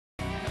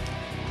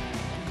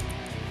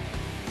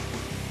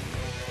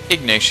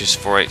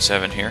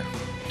Ignatius487 here,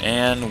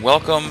 and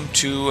welcome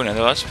to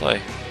another Let's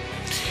Play.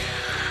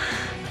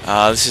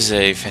 This is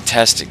a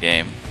fantastic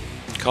game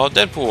called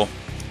Deadpool,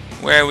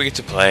 where we get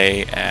to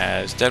play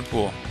as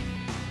Deadpool,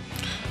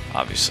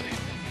 obviously.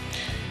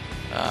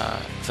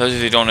 For those of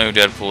you who don't know who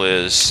Deadpool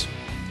is,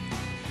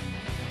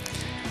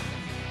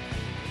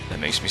 that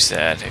makes me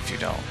sad if you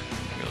don't,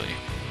 really.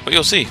 But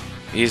you'll see.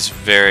 He's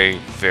very,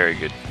 very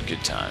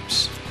good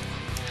times.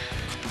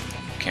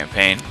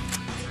 Campaign.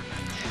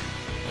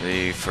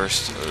 The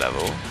first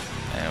level,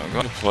 and we're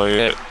going to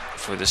play it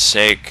for the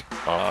sake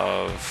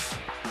of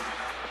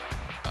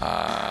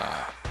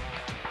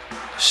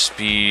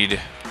speed.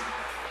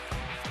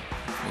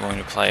 We're going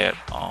to play it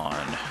on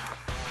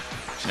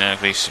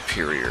genetically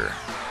superior.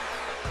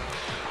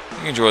 You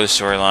can enjoy the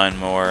storyline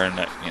more, and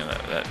that, you know,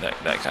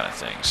 that kind of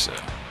thing. So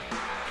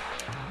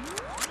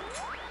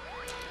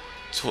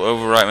this will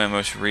overwrite my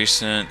most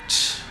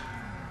recent.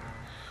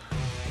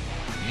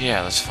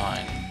 Yeah, that's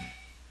fine.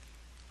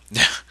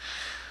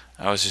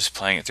 I was just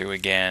playing it through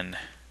again,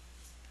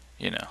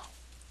 you know,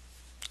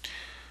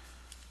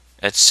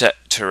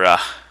 etc.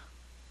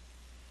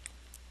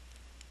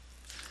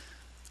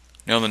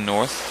 Neil the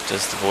North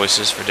does the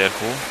voices for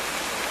Deadpool.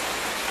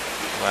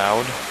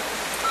 Loud.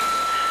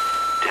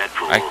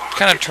 Deadpool, I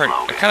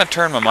kind of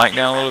turned my mic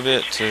down a little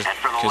bit because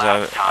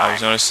I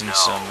was noticing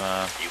some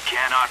you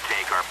cannot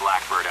take our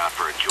Blackbird out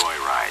for a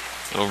joyride.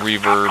 Little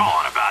reverb,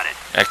 About it.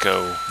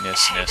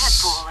 echo-ness. Hey,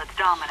 Deadpool, it's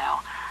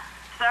Domino.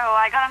 So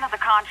I got another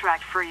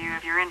contract for you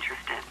if you're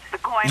interested. The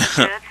coin is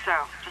good, so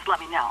just let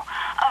me know.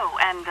 Oh,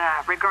 and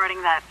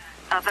regarding that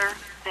other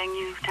thing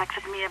you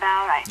texted me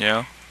about, I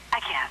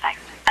can't.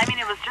 I mean,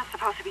 it was just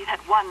supposed to be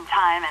that one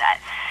time,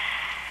 and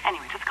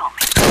anyway, just call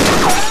me.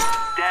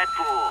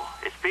 Deadpool,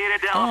 it's Peter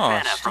Della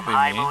Pena from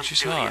High Moon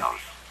Studios.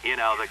 You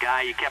know, the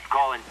guy you kept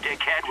calling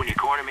dickhead when you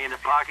cornered me in the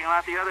parking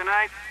lot the other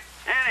night?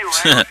 Anyway,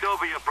 I looked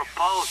over your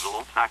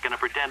proposal. Not gonna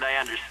pretend I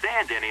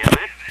understand any of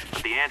it,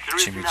 but the answer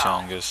is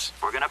Chimichangas.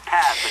 no. We're gonna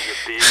pass on your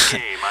big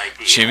game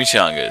idea.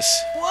 Chimichangas.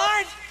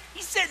 What?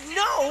 He said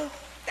no?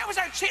 That was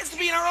our chance to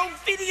be in our own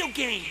video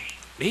game.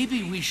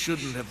 Maybe we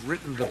shouldn't have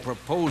written the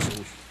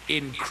proposal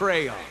in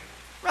crayon.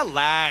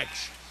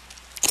 Relax.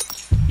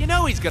 You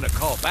know he's gonna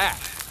call back.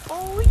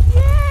 Oh,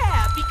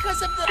 yeah,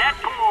 because of the...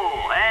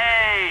 Deadpool!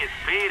 Hey, it's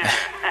Peter.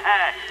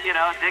 You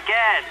know,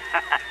 dickhead.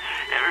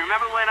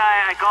 Remember when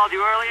I called you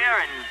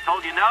earlier and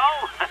told you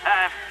no?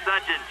 I'm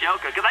such a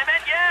joker, because I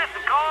meant yes,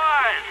 of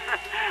course.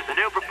 The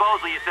new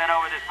proposal you sent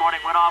over this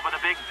morning went off with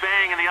a big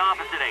bang in the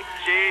office today.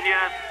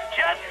 Genius.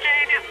 Just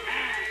genius.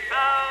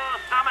 So,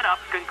 sum it up,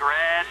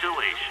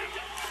 congratulations.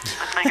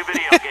 Let's make a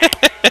video game.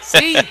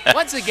 See?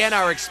 Once again,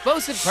 our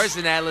explosive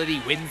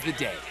personality wins the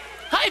day.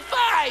 High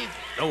five!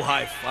 No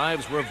high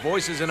fives, we're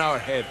voices in our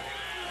head.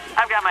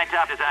 I've got my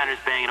top designers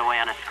banging away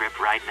on a script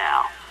right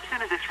now. As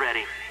soon as it's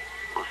ready,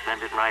 we'll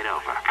send it right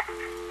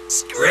over.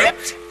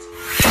 Script?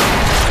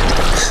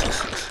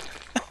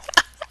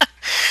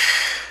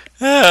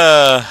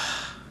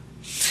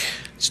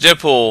 It's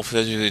Deadpool, for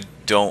those of you who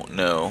don't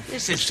know,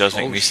 This which is does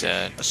make me bullshit.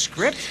 sad, A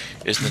script?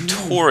 is Like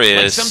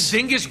notorious some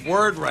dingus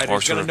word writer or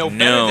is sort gonna of know better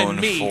known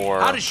than me for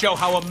how to show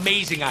how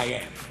amazing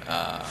I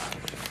am.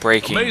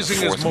 breaking Amazing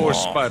the is fourth more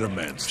wall,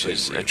 Spider-Man's which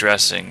is favorite.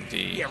 addressing the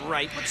Yeah,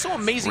 right. What's so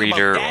amazing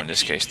reader, about or that? in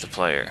this case, the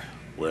player.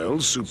 Well,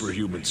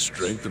 superhuman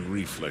strength and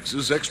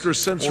reflexes,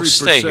 extrasensory We'll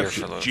stay here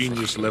perception, for the-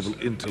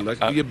 genius-level intellect,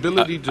 the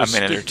ability to a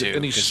minute or stick to two,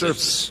 any 'cause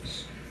surface.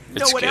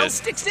 No It's one good. else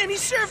sticks to any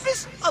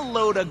surface? A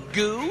load of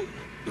goo?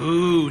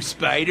 Ooh,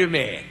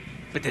 Spider-Man.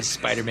 But does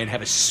Spider-Man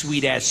have a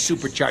sweet-ass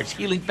supercharged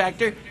healing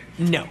factor?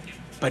 No.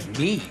 But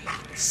me,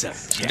 some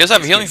He does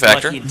have a healing lucky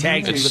factor. and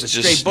tags me It's with a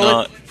just stray bullet.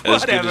 not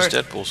as good Whatever. as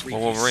Deadpool's or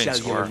Wolverine's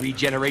Cellular or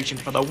regeneration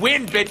for the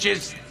win,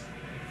 bitches.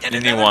 And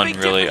another anyone big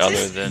really difference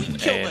other is than we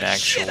kill an the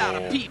shit out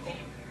of actual, people.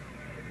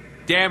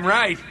 Damn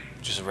right.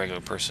 just a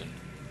regular person.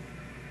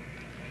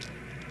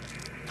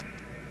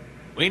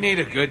 We need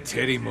a good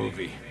titty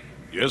movie.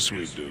 Yes,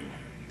 we do.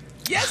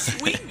 Yes,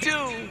 we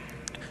do.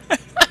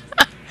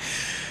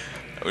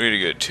 We need a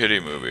good titty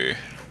movie.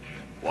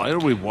 Why are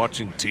we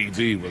watching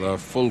TV with our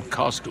full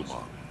costume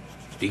on?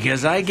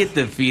 Because I get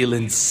the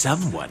feeling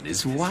someone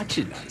is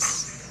watching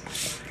us.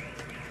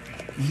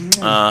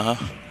 Uh-huh.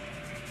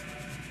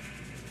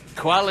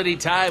 Quality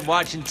time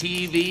watching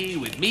TV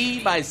with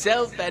me,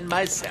 myself, and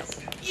myself.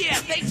 Yeah,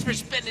 thanks for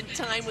spending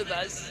time with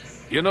us.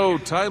 You know,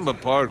 time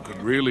apart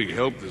could really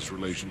help this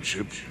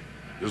relationship.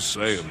 Just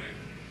saying.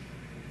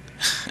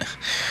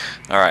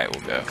 Alright,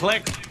 we'll go.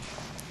 Click.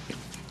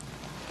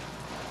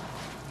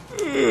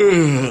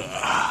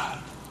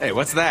 Hey,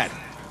 what's that?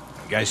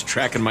 You guys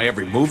tracking my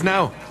every move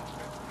now?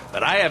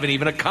 But I haven't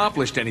even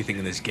accomplished anything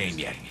in this game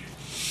yet.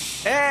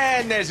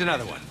 And there's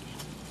another one.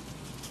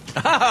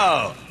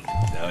 Oh,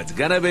 so it's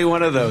gonna be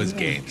one of those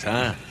games,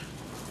 huh?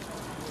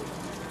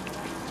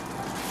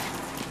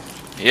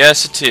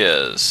 Yes, it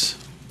is.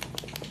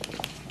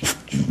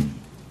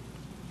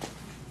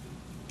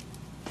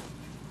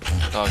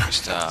 Doggy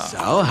style.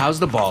 So, how's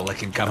the ball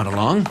licking coming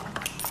along?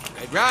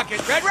 Red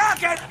Rocket, Red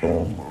Rocket!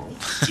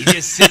 You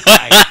just sit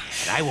tight,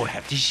 and I won't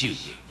have to shoot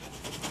you.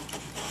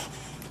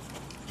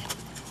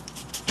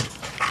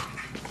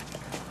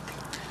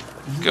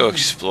 Go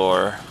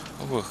explore.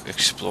 We'll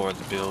explore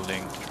the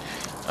building.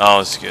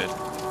 Oh, it's good.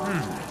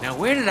 Now,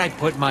 where did I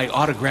put my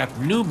autographed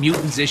New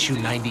Mutants issue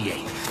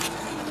 98?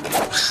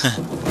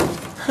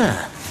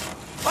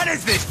 What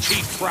is this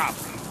cheap prop?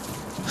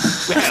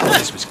 Well,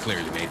 this was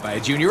clearly made by a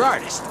junior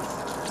artist.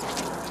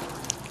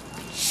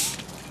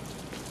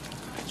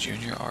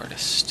 Junior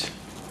artist.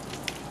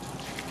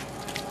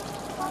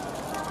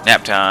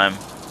 Nap time.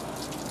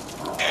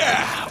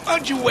 Yeah, why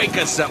don't you wake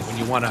us up when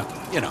you want to,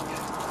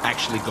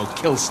 actually go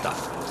kill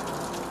stuff?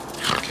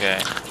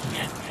 Okay.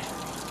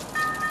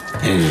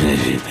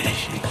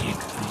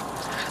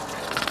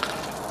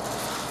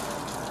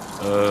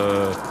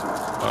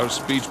 Our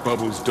speech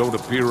bubbles don't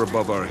appear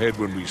above our head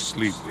when we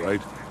sleep,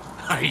 right?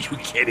 Are you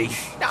kidding?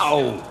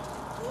 No.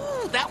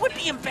 Ooh, that would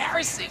be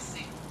embarrassing.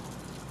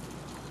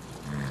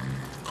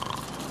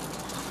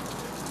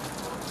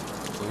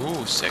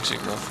 Ooh, sexy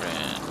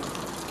girlfriend.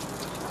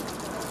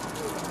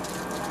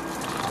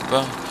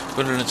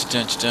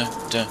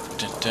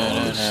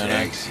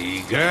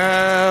 Sexy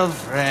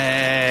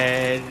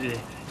girlfriend.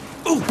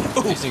 Ooh,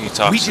 I think he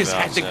talks we just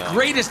about, had the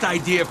greatest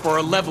idea for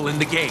a level in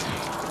the game.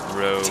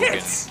 Rogue.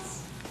 Tits.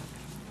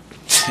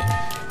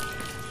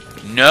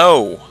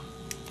 No.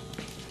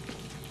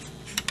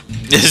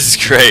 This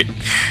is great.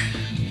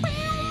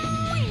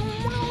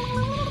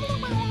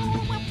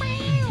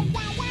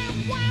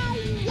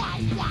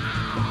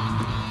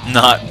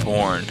 Not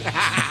porn.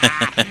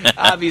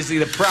 Obviously,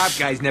 the prop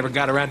guys never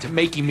got around to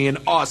making me an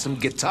awesome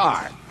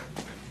guitar.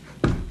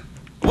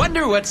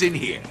 Wonder what's in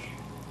here.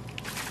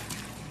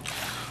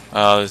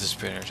 Oh, this is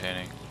pretty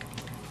entertaining.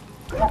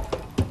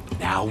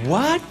 Now,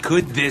 what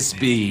could this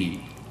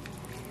be?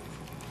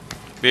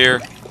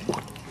 Beer.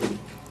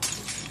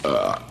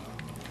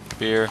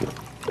 Beer.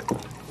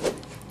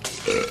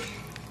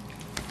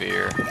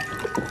 Beer.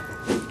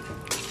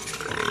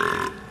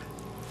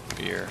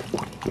 Beer.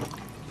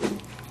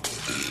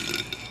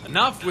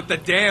 Enough with the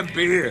damn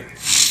beer.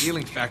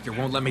 Healing factor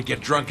won't let me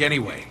get drunk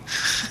anyway.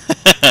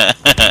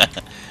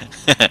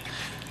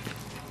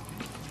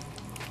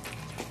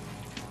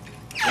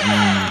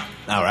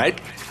 All right.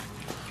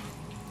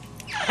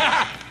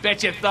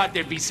 Bet you thought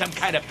there'd be some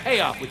kind of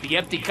payoff with the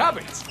empty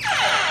cupboards.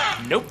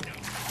 Nope.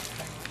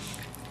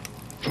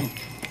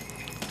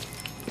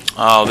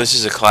 Oh, this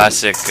is a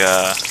classic,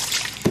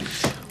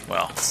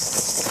 well,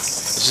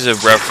 this is a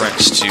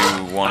reference to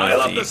one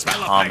of the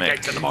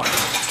comic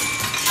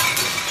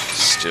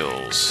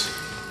stills.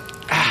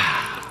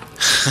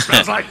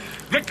 Smells like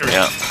victory.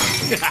 Yeah.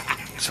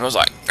 Smells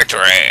like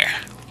victory.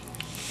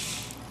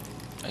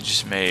 I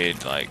just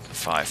made like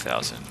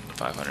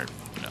 5,500,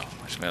 no,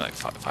 I just made like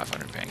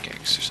 500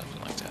 pancakes or something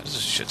like that. This is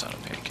a shit ton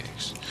of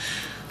pancakes.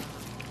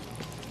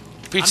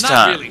 Pizza I'm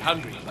not time. really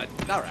hungry, but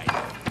all right.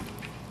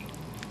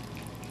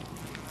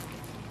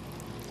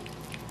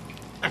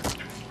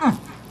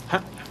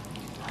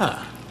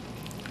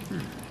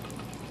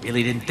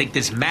 Really didn't think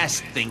this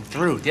mask thing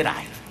through, did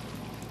I?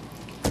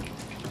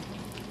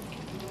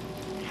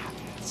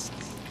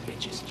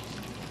 Bitches.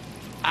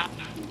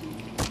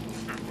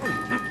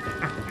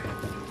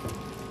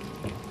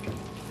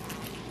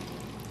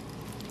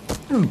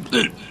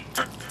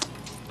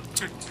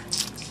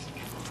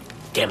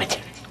 Damn it.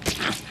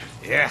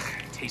 Yeah,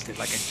 tasted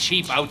like a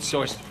cheap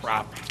outsourced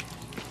prop.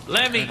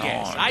 Let me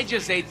guess, I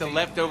just ate the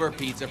leftover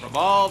pizza from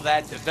all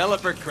that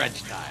developer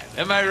crunch time.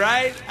 Am I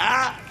right?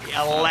 You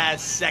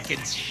last second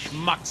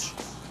schmucks.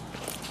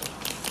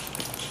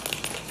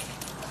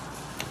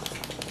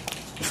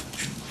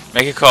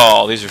 Make a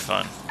call. These are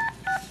fun.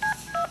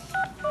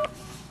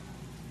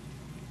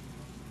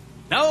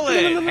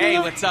 Nolan, hey,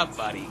 what's up,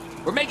 buddy?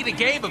 We're making a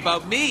game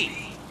about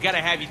me. Gotta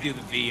have you do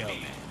the VO, man.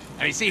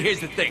 I mean, see, here's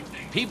the thing.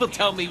 People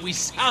tell me we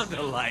sound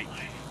alike.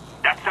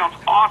 That sounds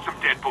awesome,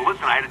 Deadpool.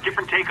 Listen, I had a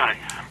different take on it.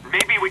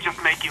 Maybe we just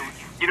make you,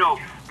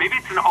 maybe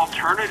it's an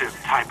alternative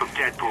type of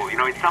Deadpool.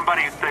 It's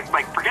somebody that's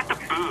like, forget the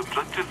boobs.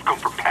 Let's just go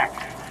for pecs.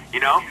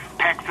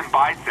 Pecs and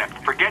biceps.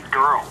 Forget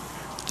girls.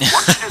 Why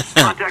don't you just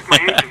contact my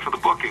agent for the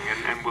booking,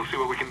 and we'll see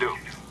what we can do.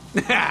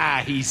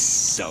 He's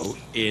so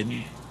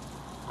in.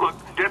 Look,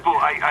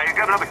 Deadpool, I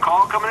got another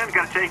call coming in.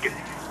 Gotta take it.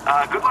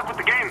 Good luck with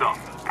the game, though.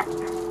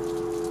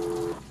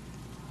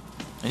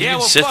 And you Yeah, can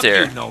well, sit fuck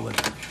there you, Nolan.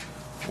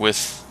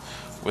 with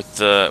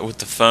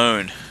the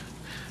phone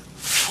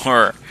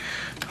for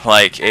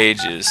like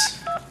ages.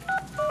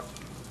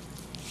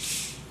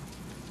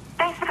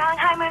 Thanks for calling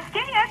High Moon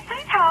Studios.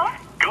 Please hold.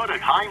 Go to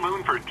High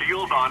Moon for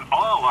deals on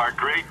all our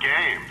great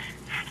games.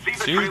 See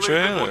the trailers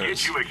that will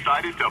get you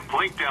excited to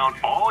plink down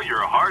all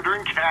your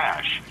hard-earned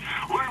cash.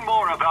 Learn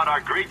more about our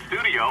great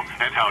studio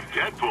and how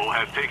Deadpool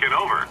has taken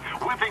over,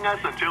 whipping us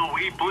until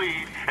we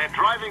bleed and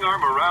driving our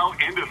morale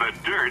into the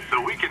dirt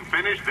so we can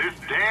finish this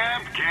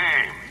damn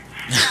game.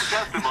 Hear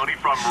testimony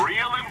from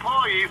real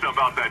employees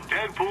about the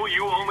Deadpool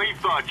you only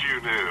thought you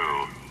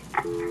knew.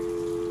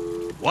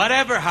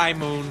 Whatever, High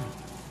Moon.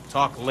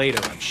 Talk later,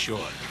 I'm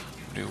sure.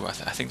 Dude, I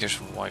think there's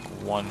like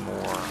one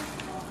more.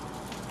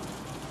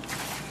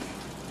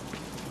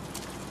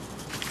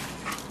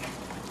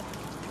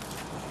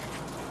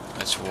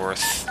 That's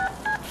worth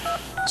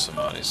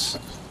Somebody's,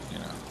 you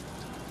know.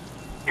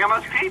 You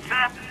almost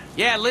pizza?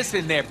 Yeah,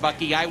 listen there,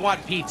 Bucky. I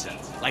want pizza.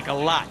 Like a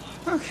lot.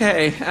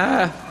 Okay,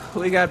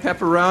 we got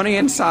pepperoni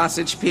and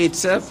sausage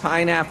pizza,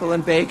 pineapple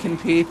and bacon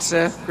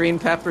pizza, green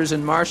peppers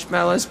and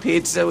marshmallows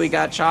pizza, we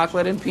got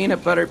chocolate and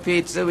peanut butter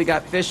pizza, we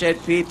got fish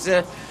head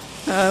pizza,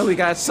 we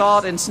got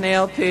salt and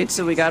snail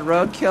pizza, we got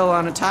roadkill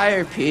on a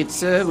tire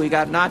pizza, we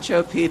got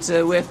nacho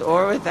pizza with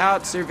or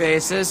without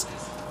cervezas,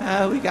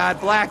 we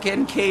got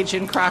blackened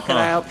Cajun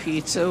crocodile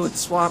pizza with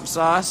swamp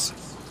sauce.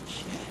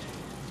 Shit.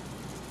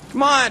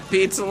 Come on,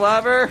 pizza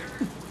lover.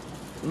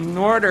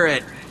 Order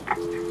it.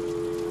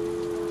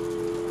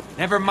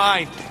 Never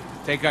mind.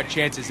 Take our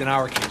chances in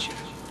our kitchen.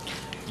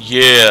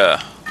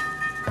 Yeah.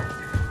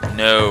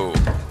 No.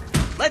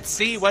 Let's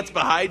see what's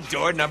behind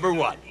door number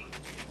 1.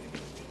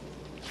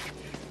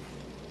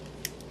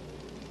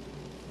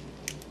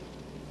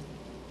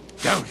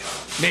 Don't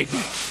make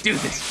me do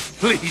this,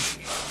 please.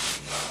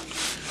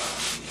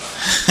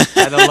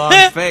 Had a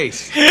long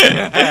face.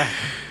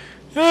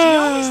 She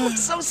always looks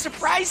so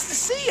surprised to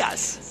see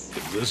us.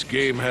 If this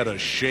game had a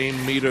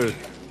shame meter,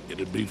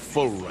 it'd be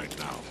full right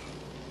now.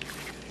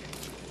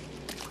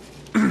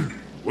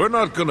 We're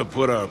not gonna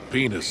put our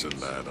penis in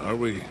that, are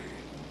we?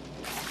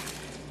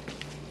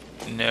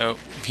 No.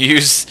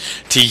 Use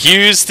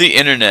the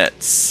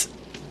internets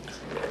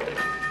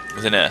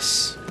with an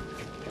S.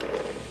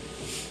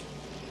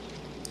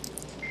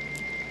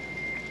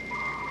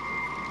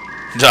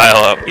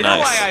 Dial up. You Nice. know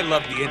why I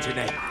love the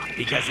internet?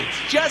 Because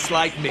it's just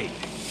like me.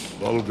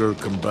 Vulgar,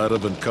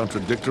 combative, and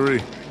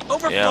contradictory?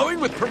 Overflowing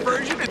with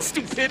perversion and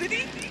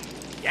stupidity?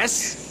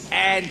 Yes,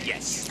 and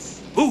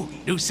yes. Ooh,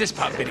 new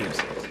Syspop videos.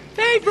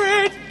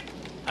 Favorite!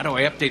 How do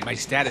I update my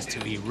status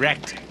to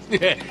erect?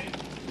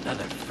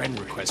 Another friend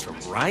request from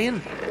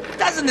Ryan?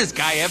 Doesn't this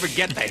guy ever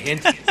get the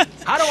hint?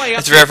 How do I update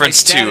It's a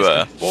reference my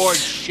status to bored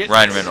shit?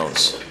 Ryan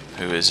Reynolds,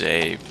 who is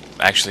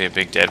actually a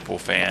big Deadpool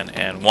fan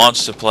and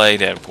wants to play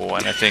Deadpool,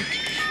 and I think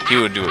he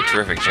would do a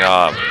terrific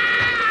job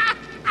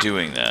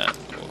doing that.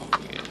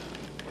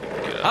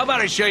 How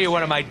about I show you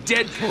one of my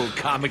Deadpool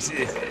comics?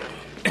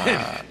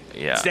 Yeah,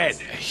 Instead.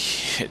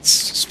 it's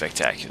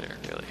spectacular,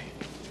 really.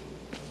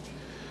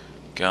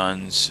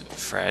 Guns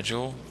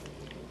fragile.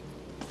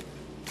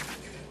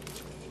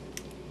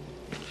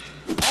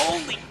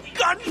 Holy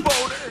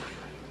gunboater!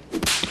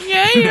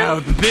 Yeah. Now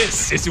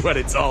this is what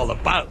it's all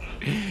about.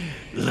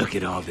 Look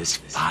at all this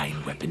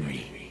fine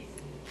weaponry.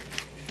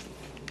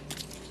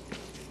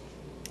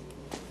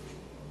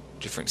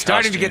 Different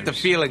Starting to get the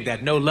costumes. feeling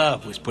that no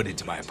love was put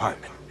into my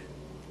apartment.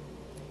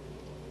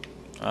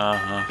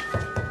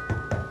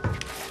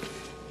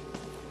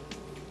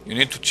 You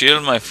need to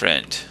chill, my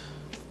friend.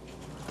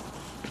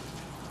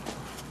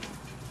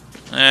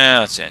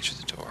 Let's answer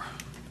the door.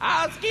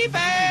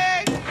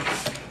 Housekeeping!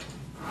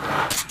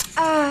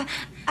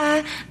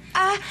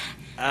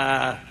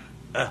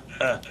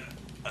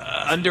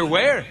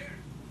 Underwear?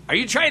 Are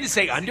you trying to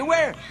say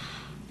underwear?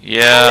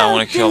 Yeah, I Hello,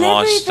 want to kill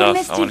all delivery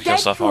stuff. from I want to kill Mr.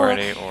 stuff Deadpool.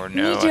 already, or no,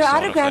 Need I your still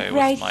want to autograph play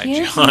right with my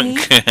here,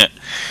 junk.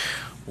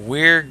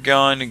 We're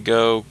going to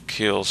go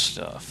kill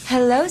stuff.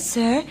 Hello,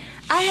 sir.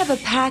 I have a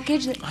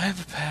package that... I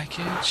have a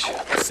package.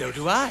 So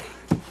do I.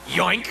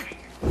 Yoink!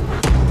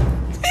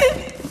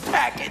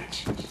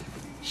 Package.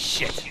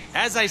 Shit.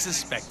 As I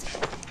suspected.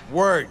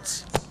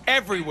 Words.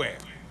 Everywhere.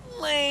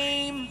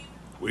 Lame.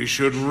 We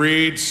should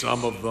read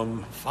some of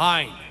them.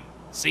 Fine.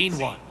 Scene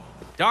 1.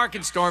 Dark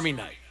and stormy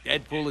night.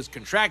 Deadpool is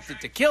contracted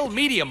to kill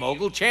media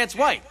mogul Chance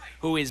White,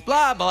 who is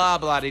blah blah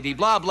blah dee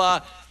blah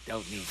blah.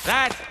 Don't need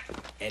that.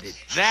 Edit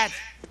that.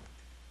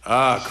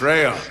 Ah,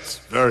 crayons.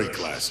 Very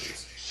classy.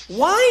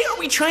 Why are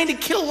we trying to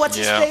kill what's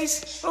Yeah. his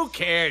face? Who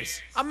cares?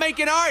 I'm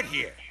making art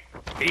here.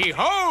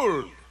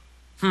 Behold!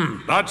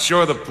 Not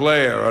sure the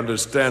player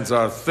understands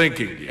our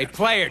thinking Hey, yet.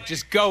 player,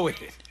 just go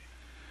with it.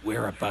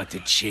 We're about to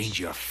change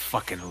your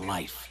fucking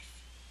life.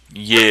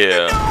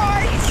 Yeah.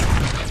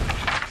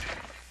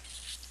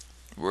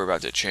 We're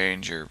about to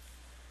change your...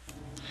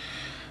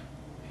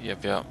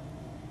 Yep.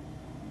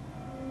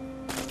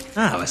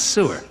 Ah, a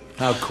sewer.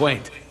 How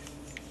quaint.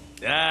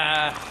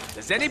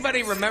 Does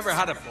anybody remember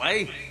how to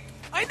play?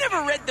 I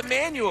never read the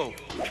manual.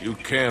 You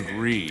can't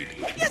read.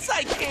 Yes,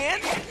 I can.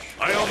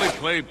 I only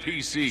play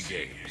PC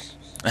games.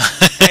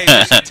 Hey,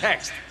 there's some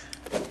text.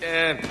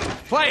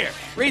 Player,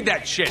 read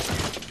that shit.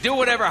 Do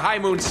whatever High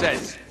Moon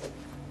says.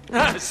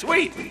 Ah,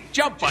 sweet.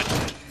 Jump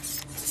button.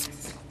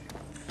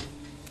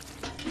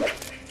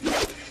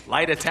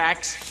 Light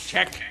attacks,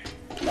 check.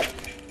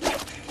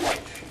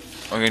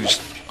 I'm going to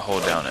just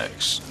hold down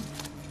X.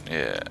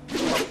 Yeah.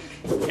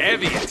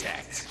 Heavy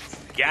attacks.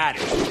 Got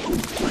it.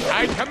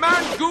 I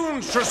command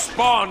goons to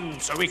spawn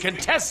so we can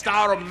test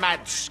our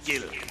mad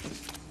skill.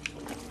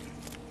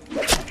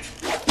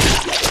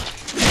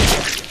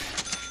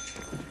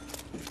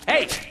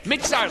 Hey,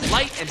 mix our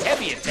light and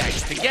heavy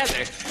attacks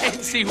together and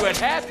see what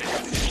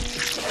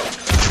happens.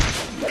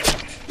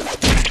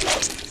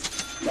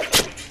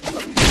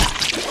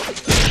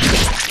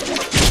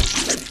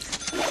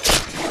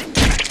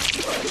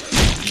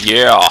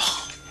 Yeah.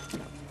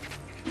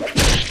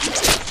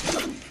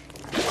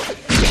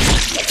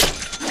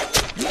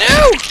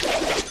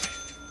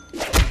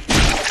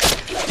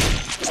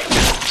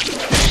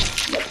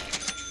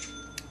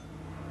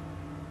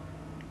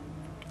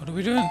 are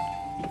we doing?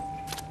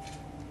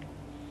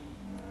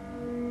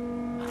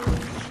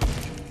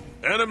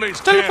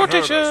 Enemies can't hurt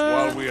Teleportation. us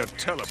while we are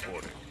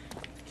teleporting.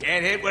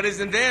 Can't hit what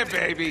isn't there,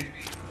 baby.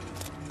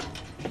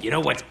 You know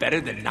what's better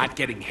than not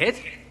getting hit?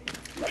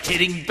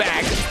 Hitting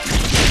back.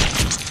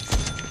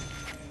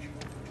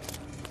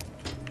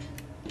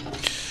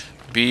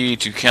 B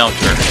to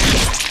counter.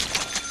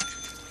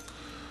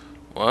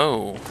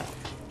 Whoa.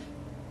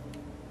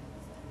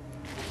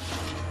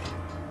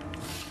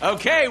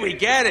 Okay, we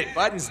get it.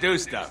 Buttons do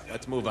stuff.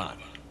 Let's move on.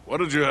 What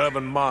did you have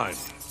in mind?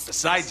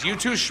 Besides you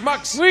two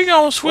schmucks. We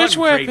gonna switch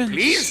one crate, weapons.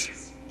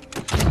 please.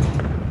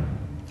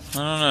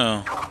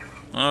 I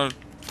don't know.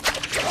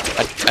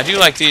 I do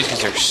like these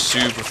because they're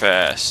super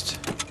fast.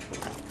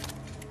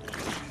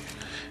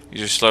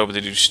 These are slow, but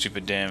they do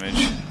stupid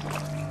damage.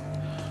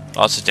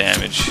 Lots of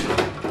damage.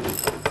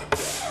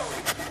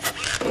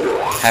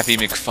 Happy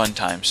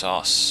McFuntime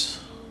sauce.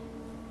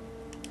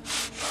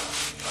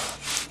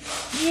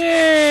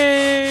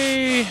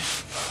 Yay!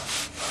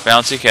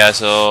 Bouncy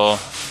castle.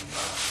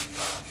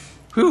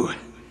 Whew.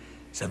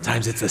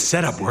 Sometimes it's the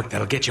setup work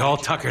that'll get you all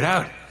tuckered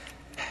out.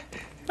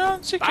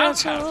 Bouncy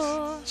Bounce castle.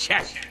 house.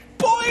 Check.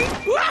 Boy!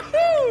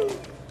 Woohoo!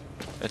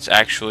 It's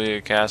actually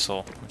a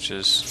castle, which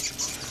is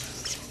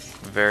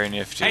very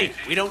nifty. Hey,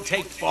 we don't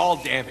take fall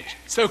damage,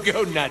 so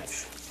go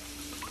nuts.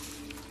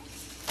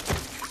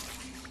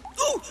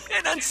 Ooh,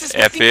 an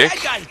unsuspecting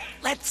Epic. bad guy.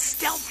 Let's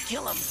stealth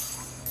kill him.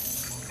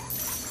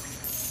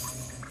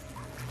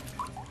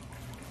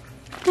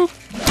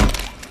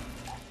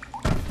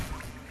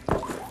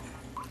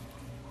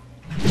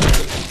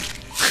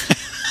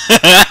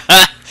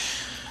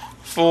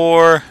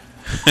 For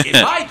In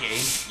my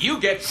game, you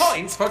get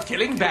points for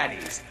killing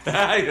baddies.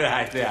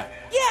 Yeah.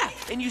 Yeah,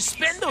 and you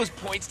spend those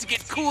points to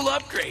get cool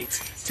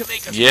upgrades to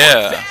make us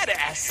Yeah. more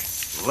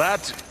badass.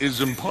 That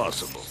is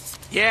impossible.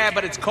 Yeah,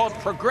 but it's called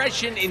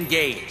progression in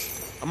games.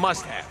 A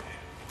must-have.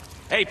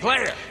 Hey,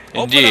 player.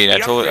 open Indeed, up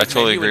the I totally upgrade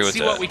menu agree and with see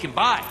that. what we can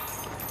buy.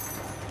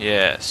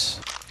 yes.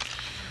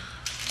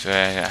 Do I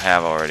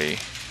have already?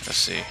 Let's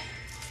see.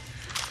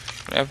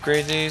 Can I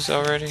upgrade these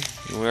already?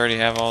 We already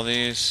have all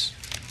these.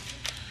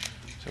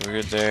 So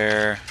we're good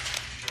there.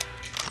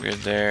 We're good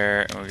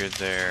there, and we're good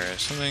there.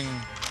 Something.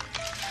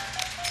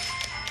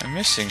 I'm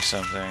missing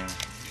something.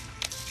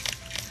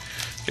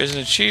 There's an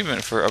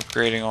achievement for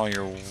upgrading all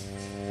your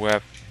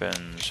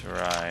weapons,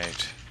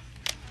 right?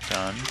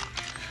 Done.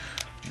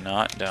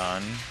 Not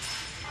done.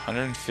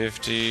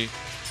 150.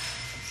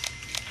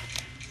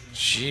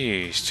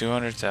 Jeez,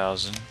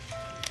 200,000.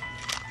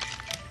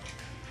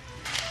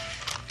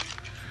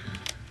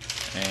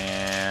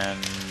 And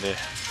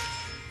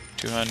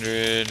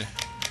 200.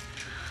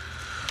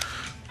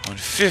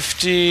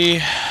 150.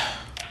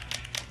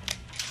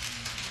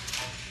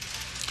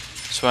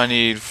 So I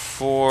need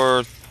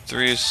 4,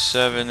 3,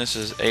 7. This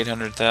is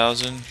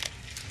 800,000.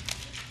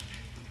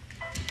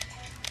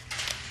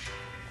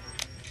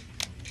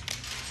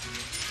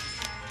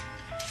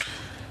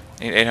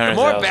 Need The 800,000.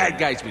 more bad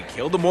guys we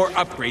kill, the more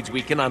upgrades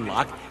we can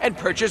unlock and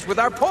purchase with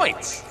our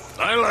points.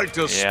 I like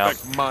to Yeah.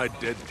 spec my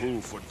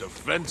Deadpool for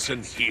defense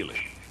and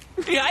healing.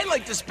 Yeah, I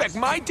like to spec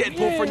my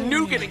Deadpool for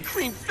nougat and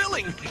cream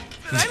filling.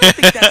 But I don't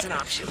think that's an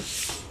option.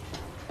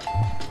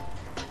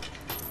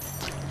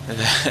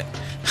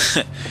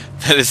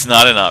 That is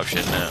not an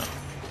option now.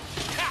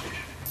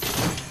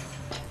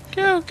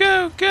 Go,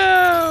 go,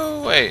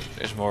 go! Wait,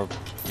 there's more.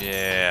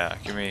 Yeah,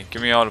 give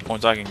me all the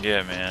points I can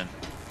get, man.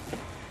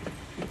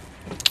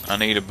 I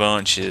need a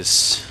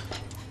bunches.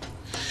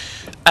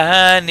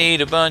 I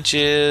need a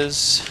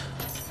bunches.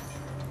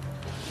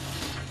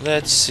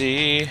 Let's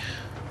see.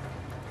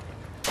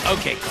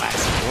 Okay,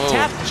 class. Whoa.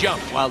 Tap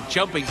jump while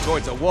jumping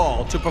towards a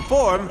wall to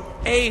perform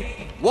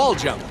a wall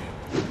jump.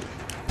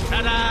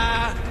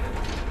 Ta-da!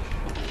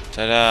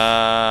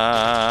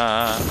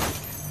 Ta-da!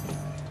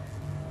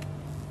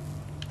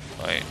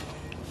 Wait.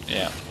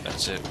 Yeah,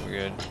 that's it. We're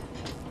good.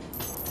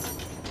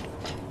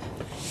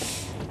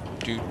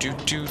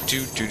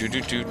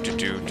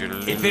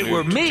 If it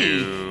were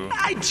me,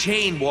 I'd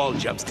chain wall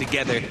jumps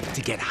together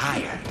to get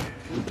higher.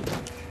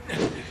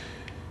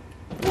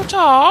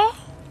 What?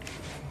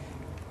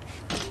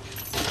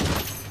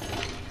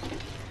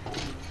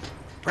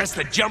 Press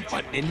the jump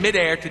button in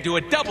midair to do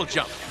a double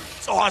jump.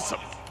 It's awesome.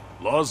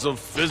 Laws of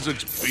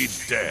physics be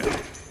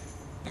damned.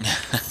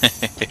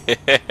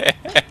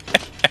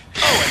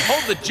 Oh, and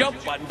hold the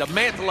jump button to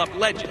mantle up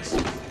ledges.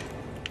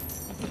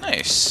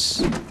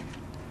 Nice.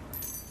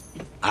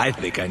 I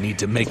think I need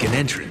to make an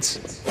entrance.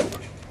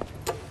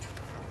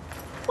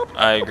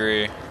 I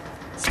agree.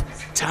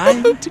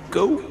 Time to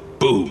go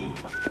boom.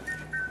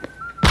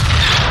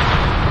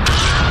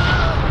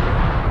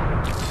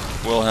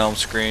 Wilhelm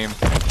scream.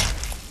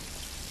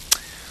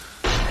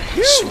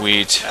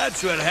 Sweet.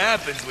 That's what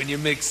happens when you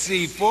mix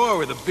C4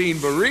 with a bean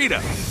burrito.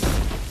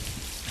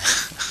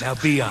 Now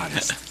be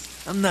honest.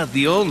 I'm not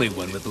the only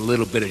one with a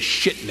little bit of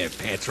shit in their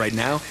pants right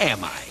now,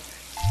 am I?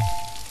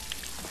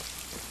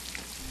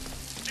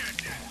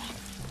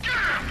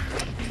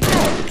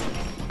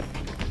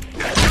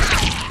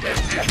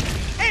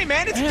 Hey,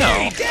 man, it's Ew.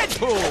 me,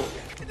 Deadpool.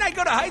 Didn't I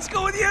go to high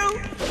school with you?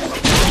 What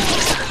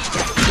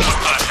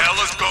the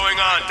hell is going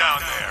on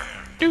down there?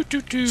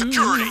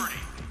 Security!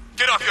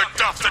 Get off your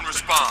duffs and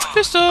respond.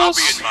 Pistols. I'll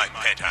be in my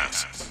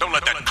penthouse. Don't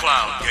let that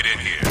clown get in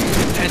here.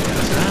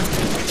 Penthouse,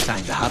 huh?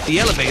 Time to hop the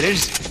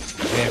elevators.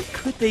 Where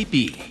could they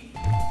be?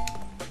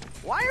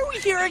 Why are we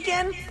here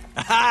again?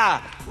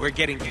 Aha! We're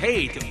getting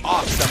paid to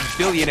off some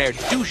billionaire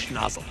douche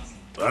nozzle.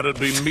 That'd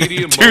be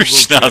media mogul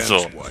Douche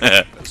nozzle. Chance White.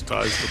 Has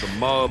ties to the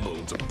mob,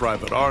 owns a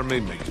private army,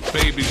 makes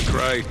babies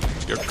cry.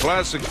 Your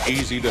classic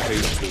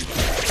easy-to-hate dude.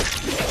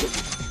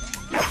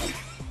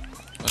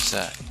 What's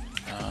that?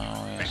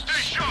 Oh, yeah.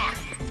 Stay sharp!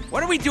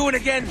 What are we doing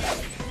again?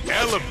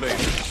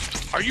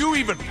 Elevators. Are you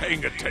even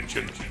paying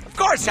attention? Of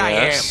course I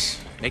Yes.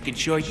 am. Making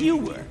sure you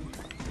were.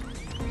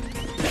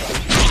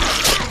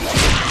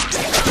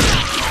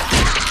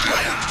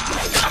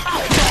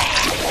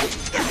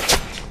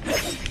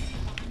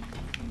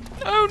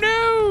 Oh,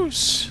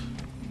 noes!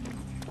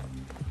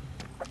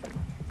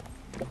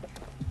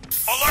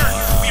 Alert!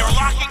 We are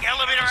locking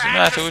elevator Doesn't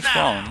matter access which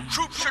now. one.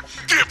 Troops should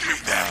give me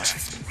that.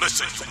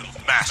 Listen, you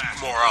little masked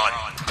moron.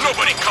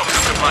 Nobody comes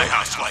into my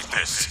house like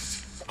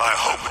this. I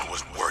hope it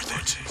was worth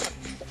it.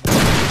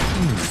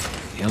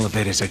 The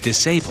elevators are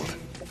disabled.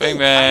 Bang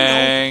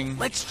bang!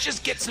 Let's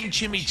just get some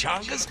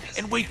chimichangas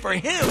and wait for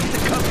him to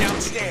come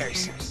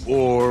downstairs.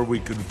 Or we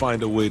could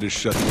find a way to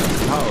shut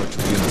down power to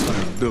the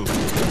entire building.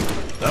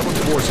 That would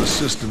force a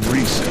system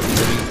reset,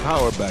 bringing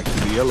power back to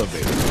the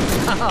elevator.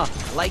 I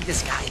like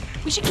this guy.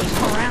 We should keep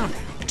him around.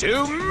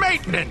 To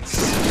maintenance!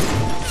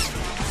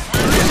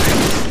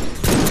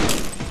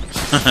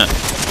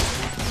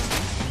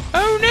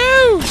 Oh,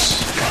 noes!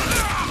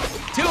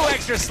 2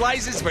 extra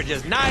slices for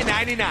just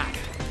 $9.99.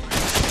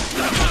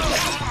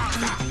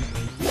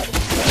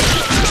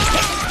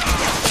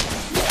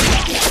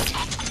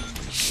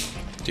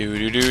 Do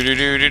do do do do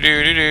do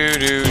do do do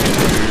do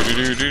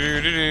do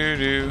do do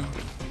do.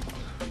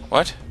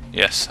 What?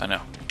 Yes, I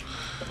know.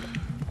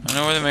 I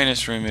know where the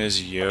maintenance room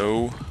is,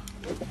 yo.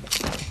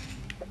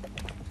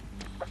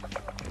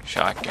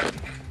 Shotgun.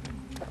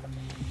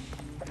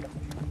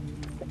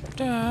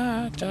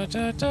 Da da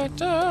da da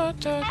da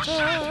da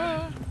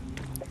da.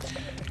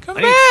 Come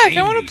back!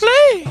 I want to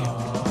play.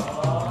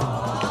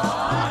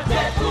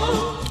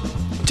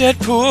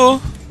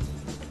 Deadpool.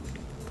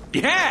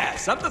 Yeah,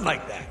 something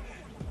like that.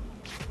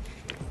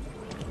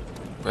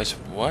 Press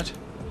what? What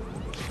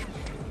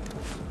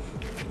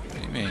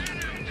do you mean?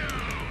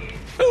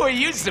 Who are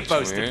you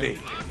supposed to weird. be?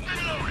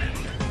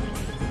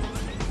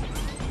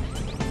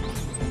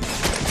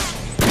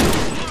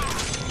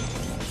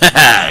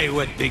 Hey,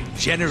 what big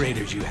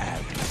generators you have.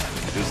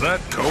 Is that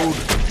code?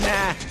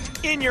 Nah,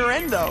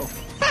 innuendo.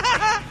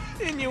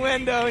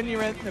 Innuendo.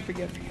 I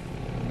forget.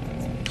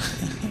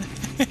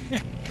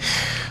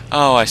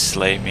 Oh, I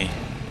slay me.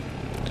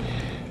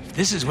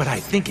 This is what I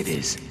think it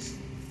is.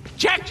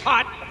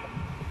 Jackpot!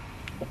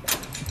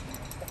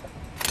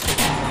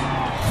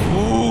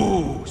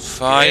 Ooh,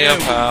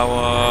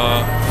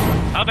 Firepower.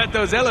 I'll bet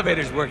those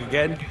elevators work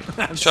again.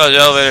 Let's try the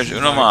elevators.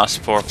 Uno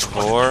más, por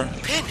favor.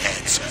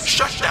 Pinheads,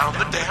 shut down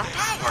the damn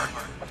power.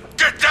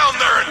 Get down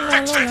there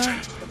and fix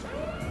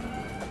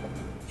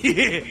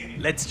it.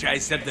 Let's try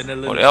something a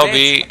little Hold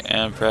fancy. LB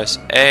and press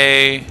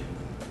A.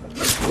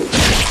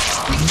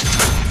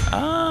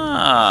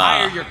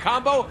 Higher Ah. your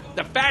combo,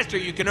 the faster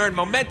you can earn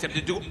momentum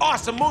to do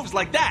awesome moves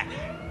like that.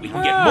 We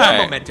can get Right.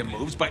 more momentum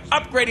moves by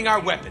upgrading our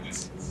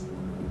weapons.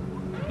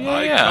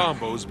 High Yeah.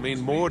 combos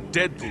mean more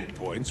Deadpool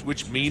points,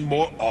 which mean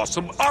more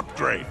awesome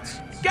upgrades.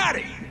 Got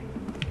it!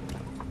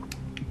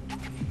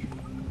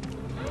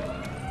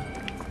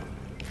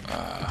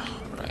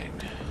 Right.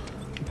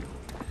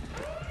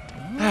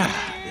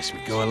 This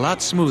would go a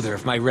lot smoother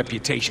if my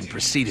reputation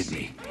preceded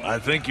me. I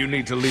think you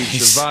need to leave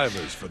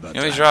survivors for that.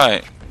 You know, he's time.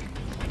 right.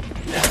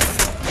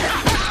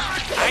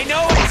 I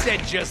know I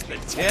said just the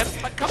tip,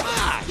 but come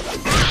on!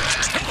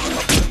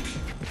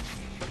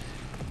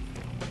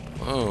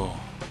 Whoa.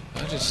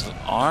 That just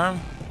arm?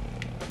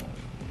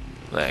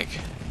 Leg.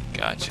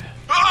 Gotcha.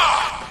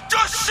 Ah!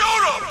 Just shoot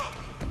them!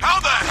 How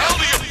the hell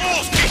do you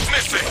fools keep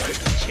missing?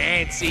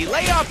 Chansey,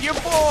 lay off your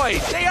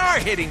boys! They are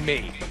hitting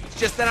me! It's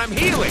just that I'm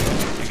healing.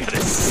 I got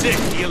a sick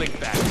healing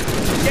factor.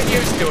 Get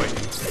used to it.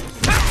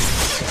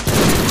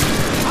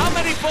 How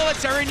many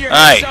bullets are in your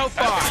Aye. head so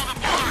far?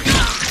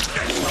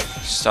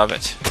 Stop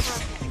it.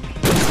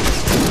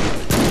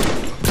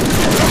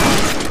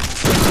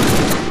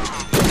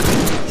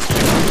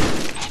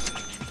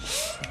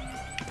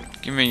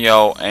 Give me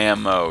yo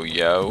ammo,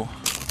 yo.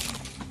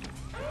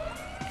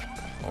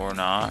 Or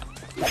not.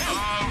 We're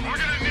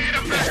gonna need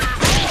a bigger...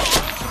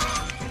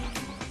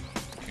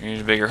 You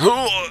need a bigger.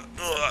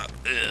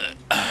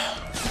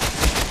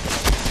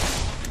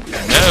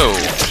 No.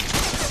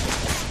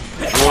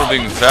 You're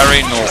being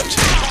very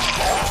naughty.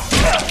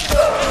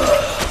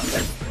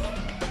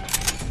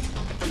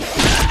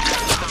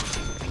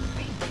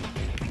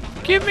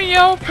 Give me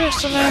your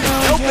pistol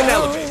ammo. Open yo.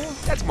 elevator.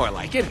 That's more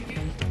like it.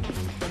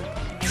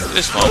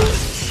 This one.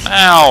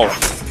 Ow.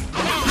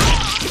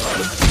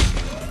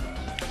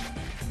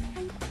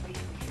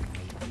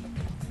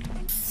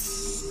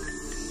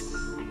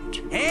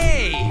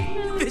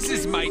 Hey, this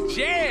is my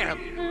jam.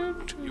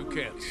 You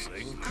can't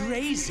sing.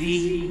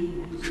 Crazy.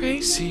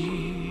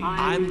 Crazy.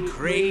 I'm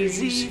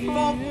crazy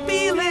for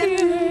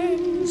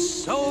feeling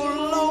so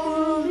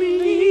lonely.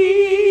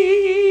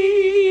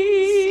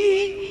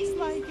 Seems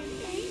like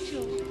an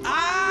angel.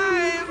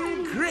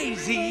 I'm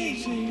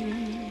crazy.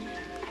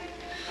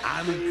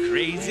 I'm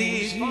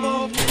crazy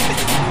for...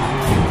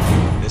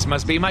 This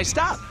must be my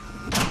stop.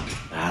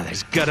 Ah,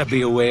 there's gotta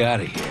be a way out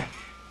of here.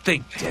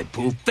 Think,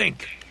 Deadpool,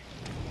 think.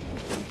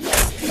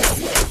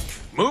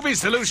 Movie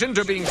solution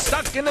to being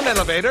stuck in an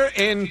elevator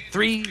in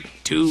 3,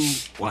 2,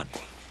 1.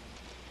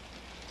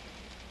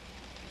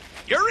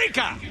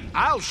 Eureka!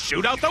 I'll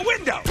shoot out the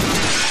window!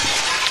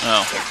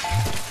 Oh.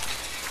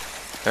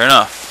 Fair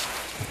enough.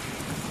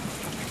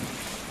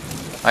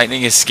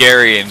 Lightning is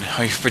scary and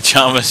all your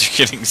pajamas are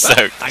getting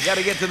soaked. I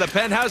gotta get to the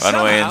penthouse Run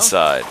away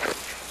somehow. inside.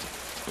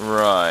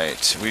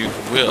 Right. We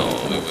will.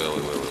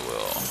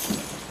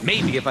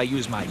 Maybe if I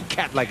use my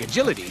cat-like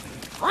agility.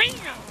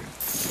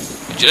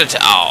 Agility.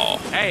 Oh.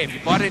 Hey, have you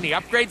bought any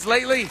upgrades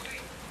lately?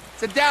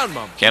 It's a down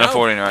moment. Can't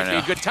afford any right It'd be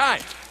now. a good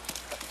time.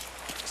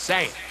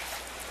 Say it.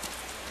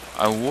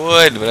 I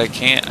would, but I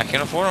can't. I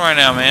can't afford them right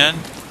now, man.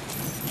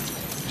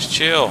 Just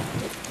chill.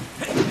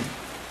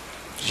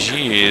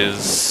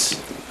 Jeez.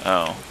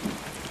 Oh.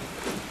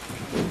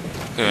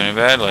 Could have been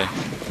badly.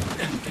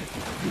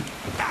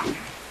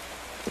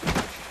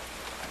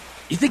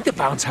 You think the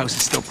bounce house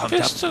is still pumped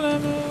up? Pistol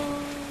ammo.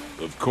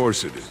 Of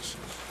course it is.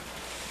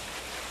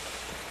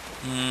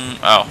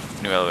 Oh,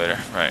 new elevator.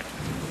 Right.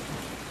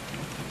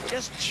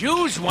 Just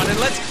choose one and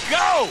let's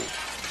go!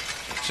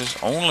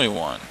 Just only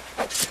one.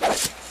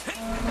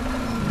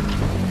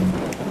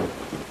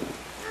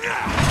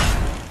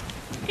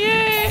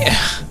 Yay!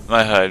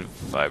 My HUD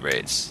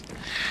vibrates,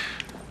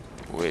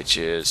 which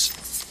is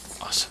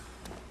awesome.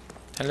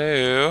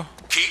 Hello.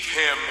 Keep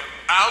him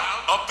out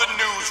of the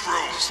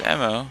newsroom. Just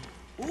ammo.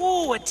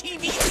 Ooh, a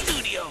TV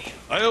studio!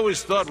 I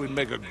always thought we'd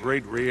make a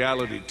great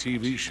reality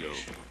TV show.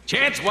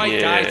 Chance White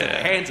Yeah. dies at the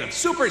hands of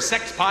super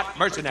sex pot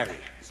mercenary.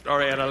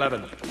 Story at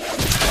 11. You're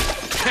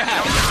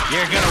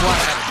gonna want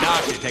to have a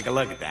doctor take a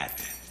look at that.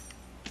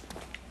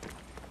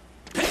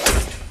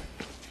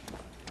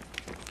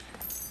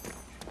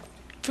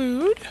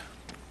 Food.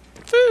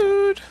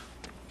 Food.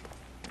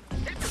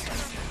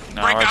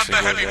 No, Bring I out the should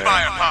go heavy there.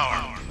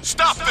 firepower.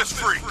 Stop this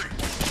freak.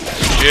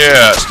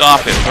 Yeah,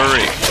 stop it!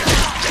 Hurry.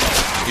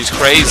 He's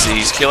crazy.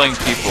 He's killing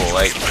people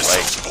like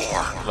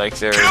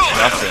they're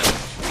nothing.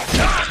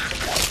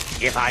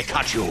 If I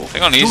cut you, I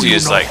think on easy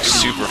is like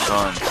super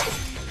fun.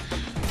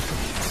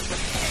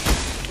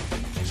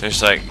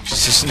 There's like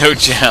just no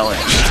challenge.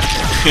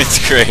 It's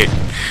great.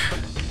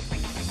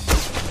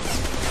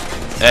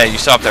 Hey, you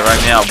stop that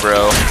right now,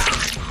 bro.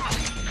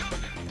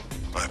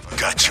 I've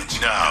got you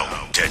now,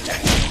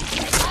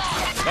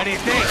 Deadpool. what do you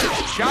think?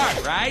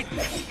 Sharp, right?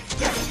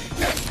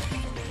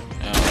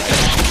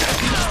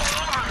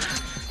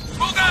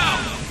 Move out!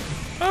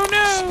 Oh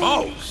no!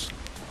 Smokes.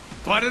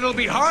 But it'll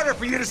be harder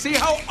for you to see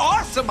how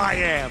awesome I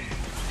am.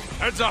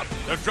 Heads up,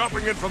 they're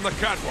dropping in from the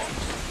catwalk.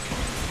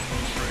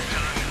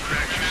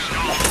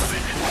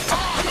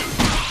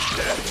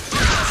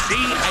 See,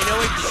 I know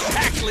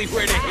exactly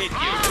where to hit you.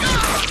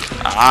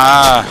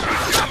 Ah!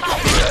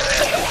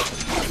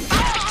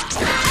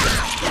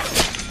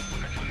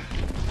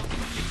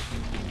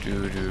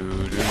 Do do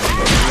do do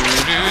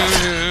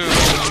do.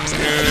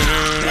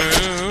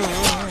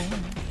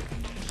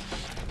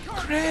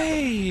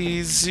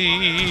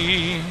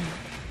 Crazy,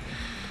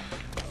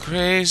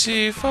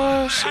 crazy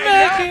for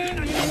smacking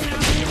you in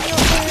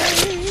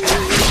your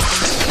face.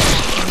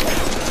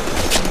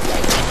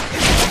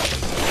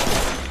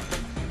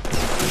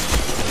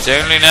 It's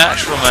only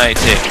natural,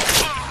 matey.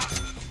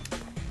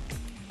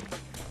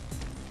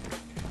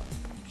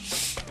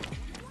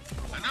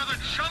 Another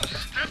chump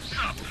steps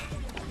up.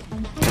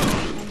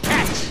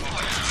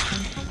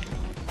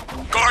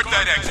 Guard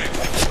that exit.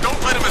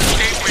 Don't let him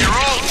escape or you're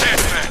all dead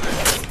men.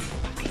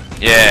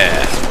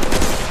 Yeah.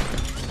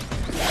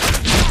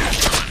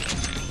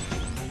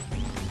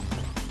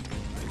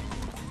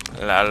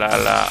 La la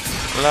la.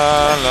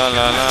 La la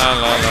la la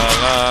la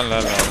la la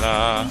la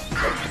la.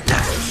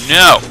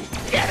 No!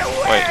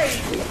 Wait.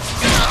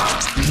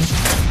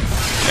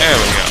 There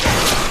we go.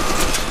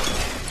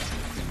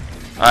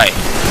 Alright.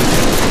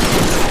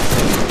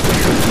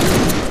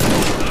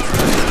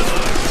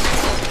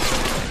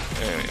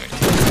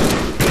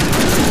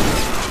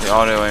 The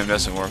auto aim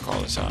doesn't work all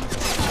the time.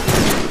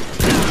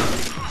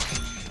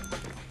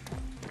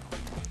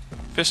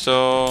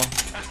 Pistol.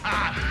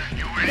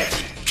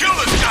 Kill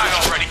this guy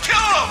already.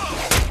 Kill him!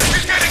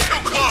 He's getting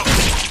too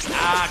close.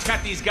 Ah,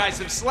 cut these guys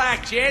some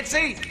slack,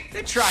 Jancy.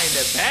 They're trying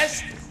their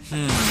best.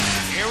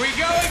 Here we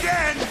go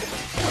again.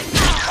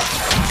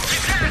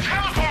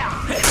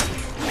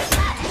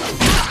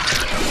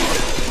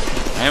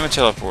 I am a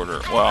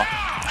teleporter. Well, I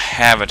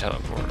have a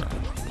teleporter.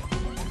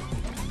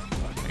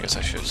 I guess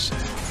I should say.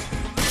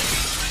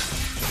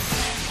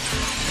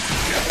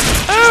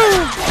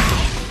 Oh!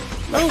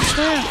 Oh,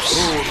 snaps!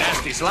 Ooh,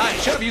 nasty slide.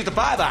 Should have used the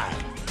bye-bye.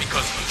 Be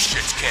because you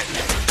shits can't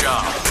do your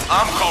job.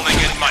 I'm calling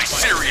in my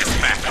serious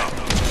backup.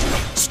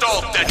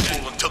 Stall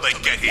Deadpool until they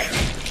get here.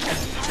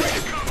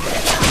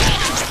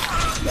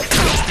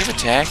 Keep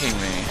attacking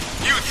me.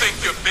 You think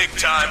you're big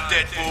time,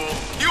 Deadpool?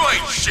 You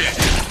ain't shit.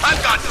 I've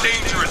got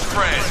dangerous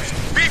friends.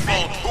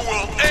 People who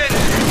will end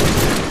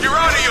you. You're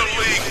out of your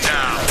league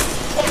now.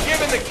 Well,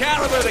 given the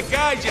caliber of the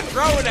guys you're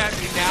throwing at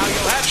me now,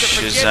 you'll have to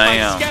forget my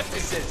Shazam.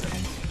 skepticism.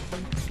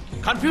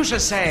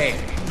 Confucius say,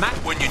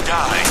 When you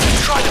die,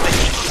 try to make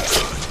it look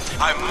good.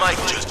 I might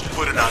just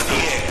put it on the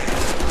air.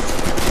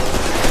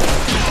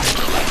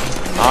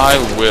 I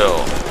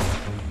will,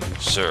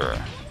 sir.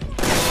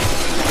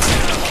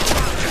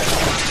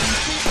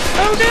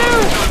 Oh no!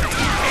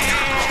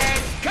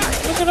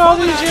 Look at all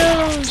these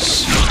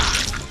yellows.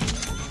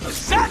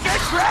 Second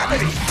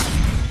gravity!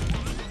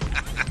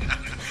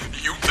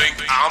 You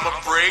think I'm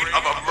afraid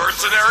of a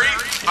mercenary?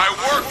 I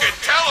work at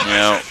television.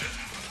 No.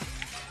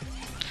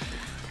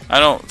 I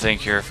don't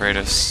think you're afraid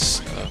of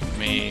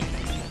me,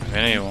 of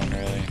anyone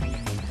really.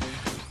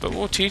 But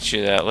we'll teach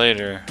you that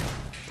later.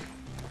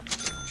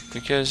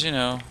 Because, you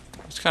know,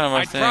 it's kind of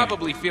my thing. I'd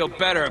probably feel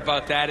better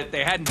about that if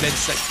they hadn't been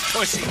such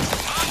pussies.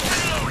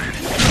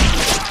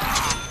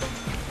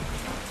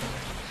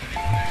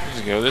 Does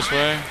it go this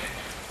way?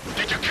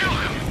 Did you kill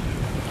him?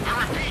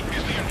 I repeat,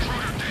 is the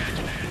intruder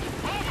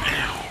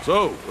dead?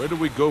 So, where do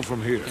we go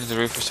from here? Is the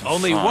roof for some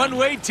Only fun? one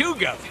way to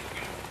go.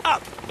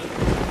 Up. The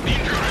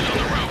intruder's on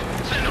the roof.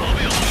 Send all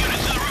available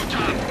units to the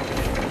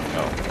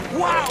rooftop.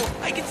 Wow,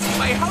 I can see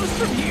my house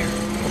from here.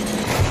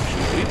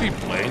 Should we be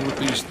playing with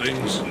these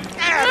things?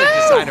 The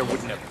designer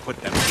wouldn't have put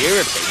them here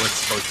if they weren't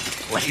supposed to be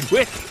played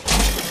with.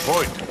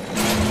 Point.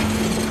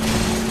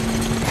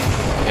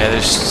 Yeah,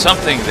 there's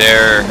something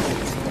there.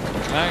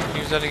 Can I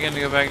use that again to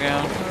go back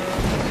down?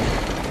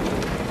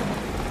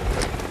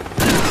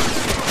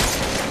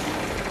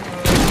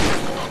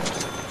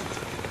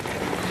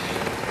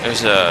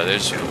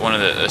 There's one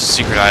of the a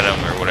secret item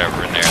or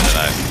whatever in there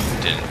that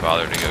I didn't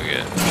bother to go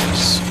get.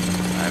 Because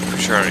I'm for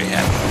sure already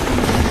had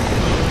it.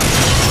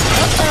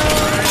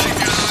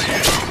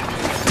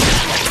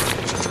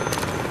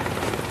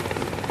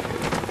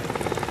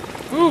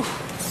 Whew.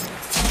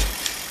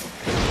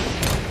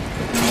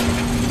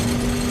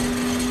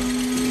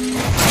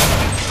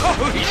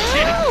 Holy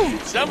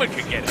shit! Someone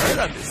could get hurt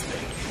on this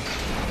thing.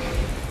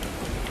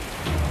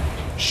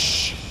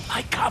 Shh!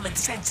 My common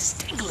sense is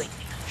tingling.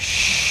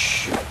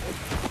 Shh.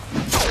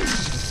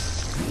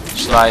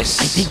 Slice.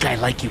 I think I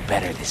like you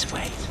better this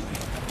way.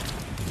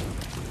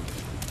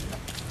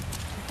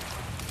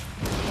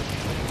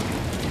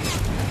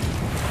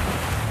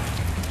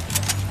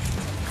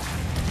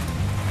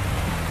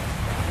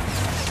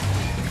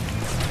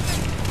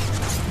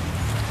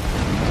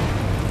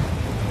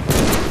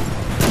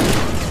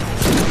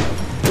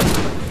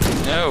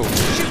 No.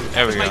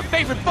 There we It's my go.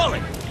 favorite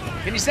bullet.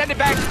 Can you send it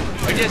back?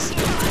 Or just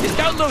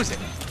don't lose it.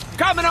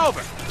 Coming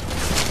over.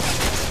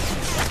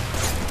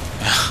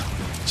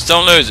 Just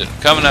don't lose it.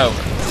 Coming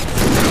over.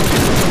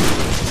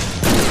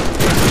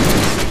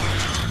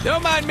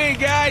 Don't mind me,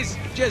 guys.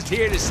 Just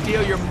here to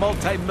steal your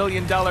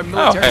multi-million-dollar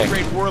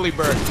military-grade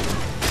whirlybird.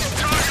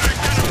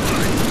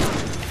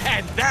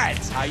 And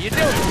that's how you do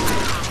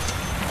it.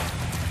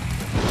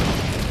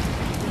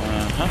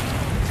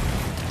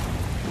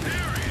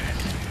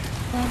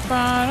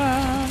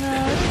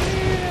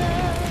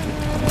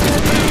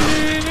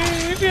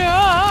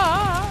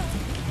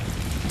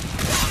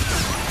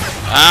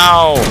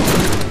 Ow!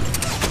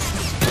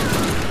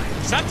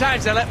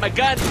 Sometimes I let my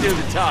guns do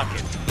the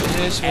talking.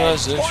 This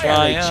was a boy, are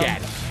they triumph.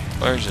 chatty.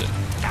 Where's it?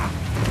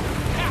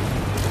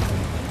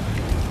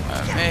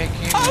 I'm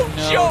making Oh,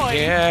 no joy!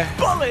 yeah.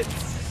 Bullets!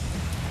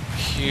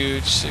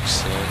 Huge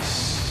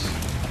success.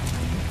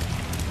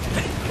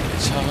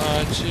 It's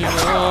hard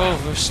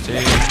to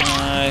overstate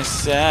my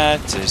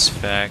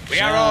satisfaction. We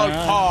are all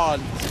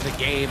pawns in the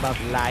game of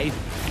life.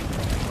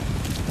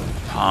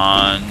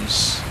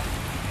 Pawns.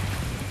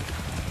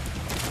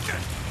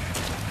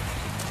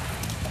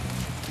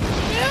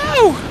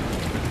 No!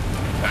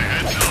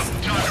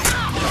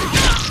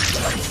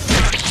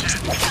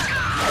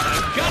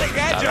 Cutting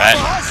edge Stop of it.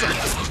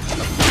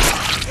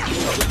 awesome!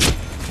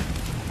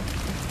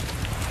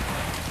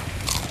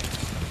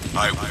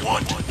 I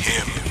want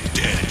him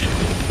dead.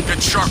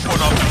 Get Shark One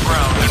off the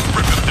ground and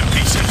rip him to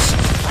pieces.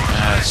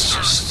 That's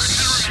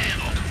just...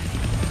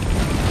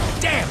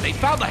 Damn, they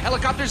found the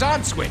helicopter's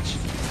on switch.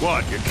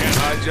 What, you can't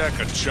hijack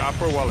a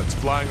chopper while it's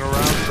flying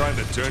around trying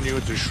to turn you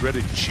into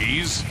shredded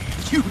cheese?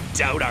 You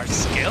doubt our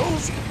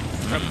skills?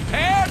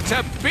 Prepare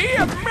to be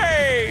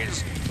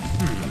amazed!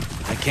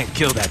 I can't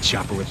kill that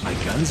chopper with my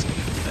guns,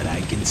 but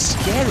I can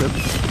scare him.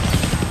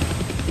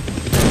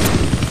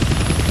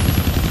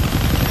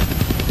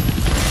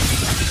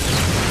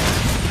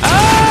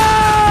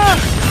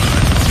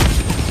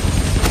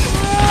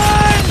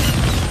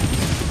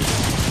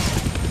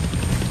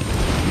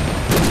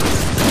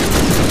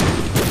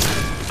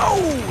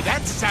 Oh,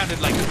 that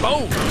sounded like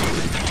bone.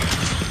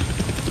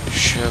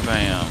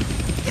 Shabam.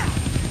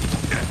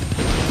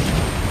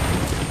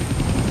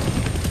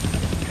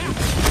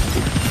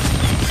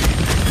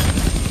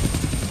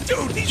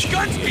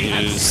 Guns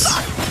behind is.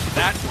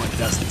 That one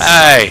doesn't.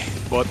 Hey!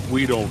 But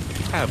we don't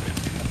have it.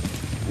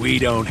 We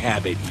don't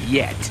have it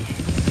yet.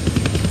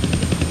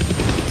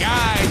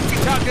 Guys, you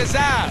talked us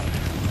out.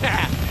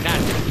 Not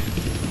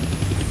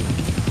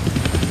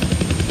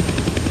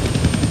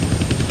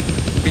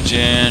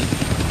Region.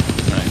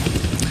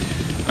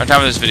 Alright. Our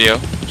time of this video,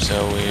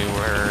 so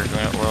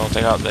we'll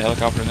take out the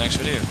helicopter in the next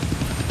video. Go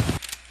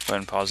ahead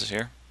and pause it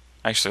here.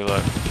 Actually,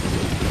 look.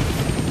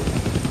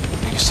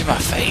 You can see my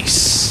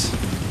face.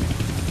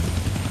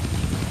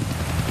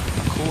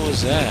 How cool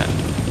is that?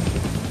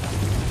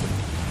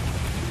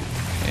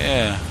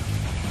 Yeah.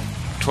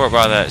 Tore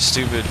by that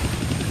stupid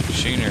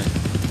machineer.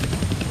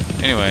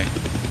 Anyway.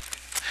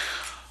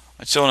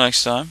 Until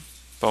next time,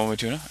 follow me,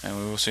 Tuna, and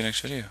we will see you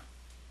next video.